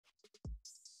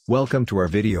Welcome to our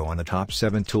video on the top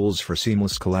 7 tools for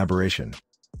seamless collaboration.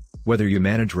 Whether you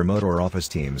manage remote or office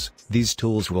teams, these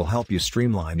tools will help you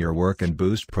streamline your work and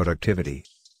boost productivity.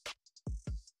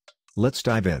 Let's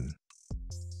dive in.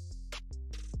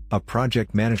 A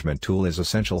project management tool is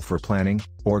essential for planning,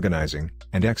 organizing,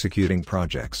 and executing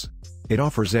projects. It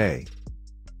offers a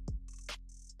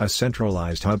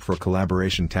centralized hub for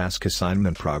collaboration, task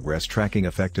assignment, progress tracking,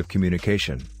 effective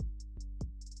communication.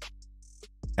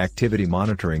 Activity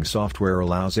monitoring software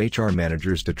allows HR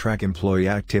managers to track employee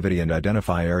activity and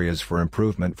identify areas for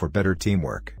improvement for better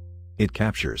teamwork. It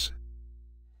captures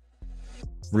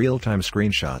real-time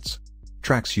screenshots,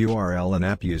 tracks URL and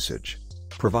app usage,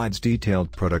 provides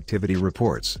detailed productivity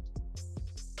reports.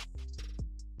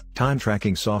 Time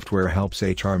tracking software helps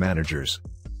HR managers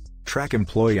track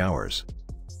employee hours,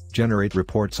 generate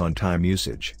reports on time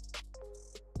usage.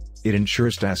 It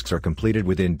ensures tasks are completed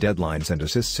within deadlines and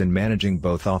assists in managing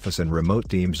both office and remote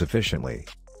teams efficiently.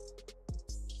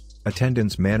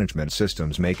 Attendance management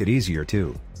systems make it easier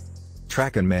to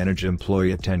track and manage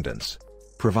employee attendance,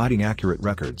 providing accurate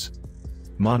records,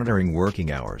 monitoring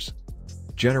working hours,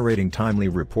 generating timely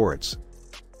reports.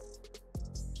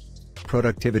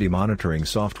 Productivity monitoring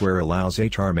software allows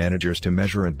HR managers to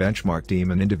measure and benchmark team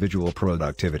and individual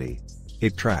productivity.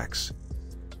 It tracks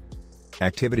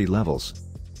activity levels,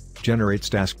 generates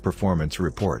task performance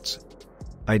reports,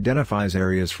 identifies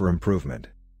areas for improvement,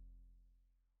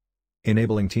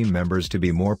 enabling team members to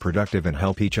be more productive and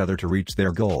help each other to reach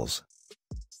their goals.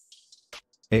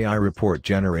 AI report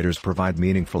generators provide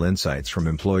meaningful insights from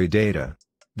employee data.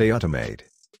 They automate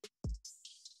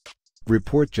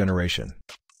report generation,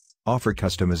 offer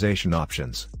customization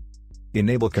options,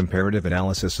 enable comparative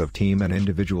analysis of team and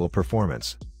individual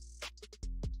performance,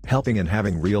 helping and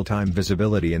having real-time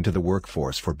visibility into the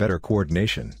workforce for better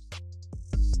coordination.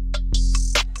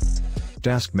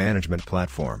 Task management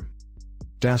platform.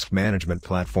 Task management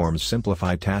platforms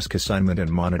simplify task assignment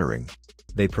and monitoring.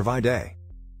 They provide a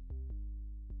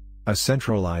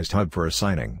centralized hub for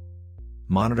assigning,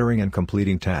 monitoring and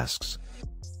completing tasks,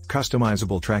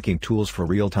 customizable tracking tools for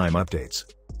real-time updates,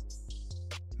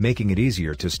 making it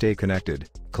easier to stay connected,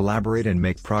 collaborate and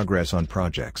make progress on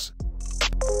projects.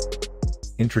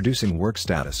 Introducing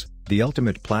Workstatus, the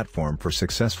ultimate platform for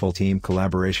successful team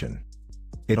collaboration.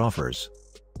 It offers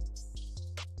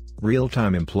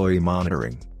real-time employee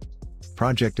monitoring,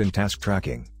 project and task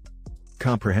tracking,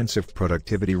 comprehensive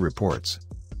productivity reports,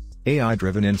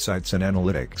 AI-driven insights and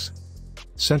analytics,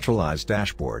 centralized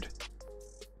dashboard.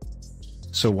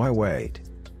 So why wait?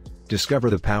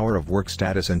 Discover the power of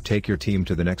Workstatus and take your team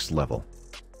to the next level.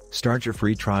 Start your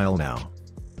free trial now.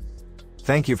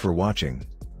 Thank you for watching.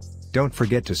 Don't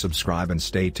forget to subscribe and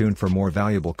stay tuned for more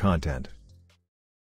valuable content.